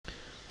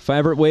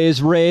Favourite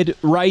wears red,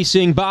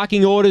 racing,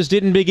 barking orders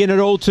didn't begin at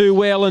all too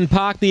well, and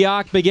Park the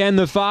Arc began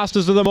the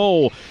fastest of them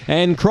all,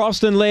 and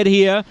crossed and led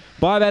here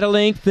by about a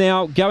length.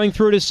 Now going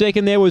through to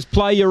second there was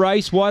Play Your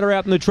Race, wider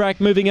out in the track.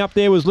 Moving up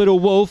there was Little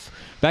Wolf.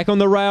 Back on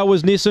the rail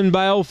was Nissan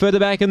Bale. Further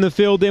back in the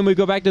field then we've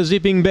got back to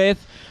Zipping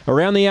Beth.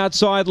 Around the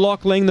outside,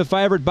 Lockling, the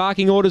favourite,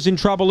 barking orders in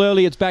trouble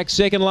early. It's back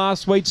second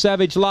last, Sweet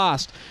Savage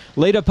last.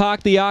 Leader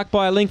Park the Arc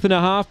by a length and a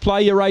half.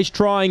 Play Your Race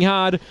trying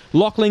hard.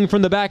 Lockling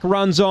from the back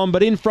runs on,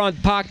 but in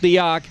front Park the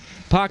Arc.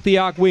 Park the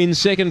Arc wins.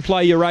 Second,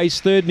 Play Your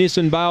Race. Third,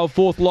 Nissan Bale.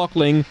 Fourth,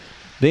 Lockling.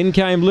 Then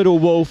came Little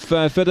Wolf.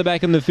 Further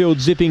back in the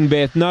field, Zipping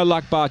Beth. No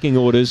luck, barking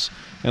orders.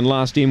 And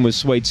last in was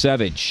Sweet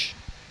Savage.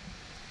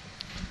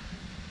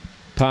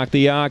 Park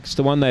the Arc's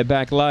the one they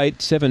back late.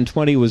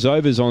 7.20 was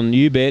overs on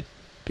UBet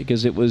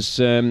because it was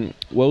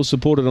well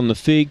supported on the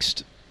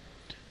fixed.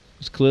 It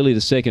was clearly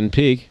the second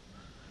pick.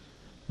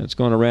 It's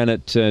gone around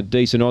at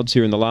decent odds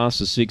here in the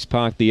last of six.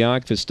 Park the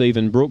Arc for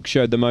Stephen Brooks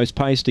showed the most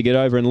pace to get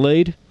over and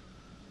lead,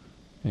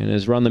 and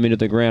has run them into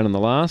the ground in the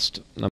last.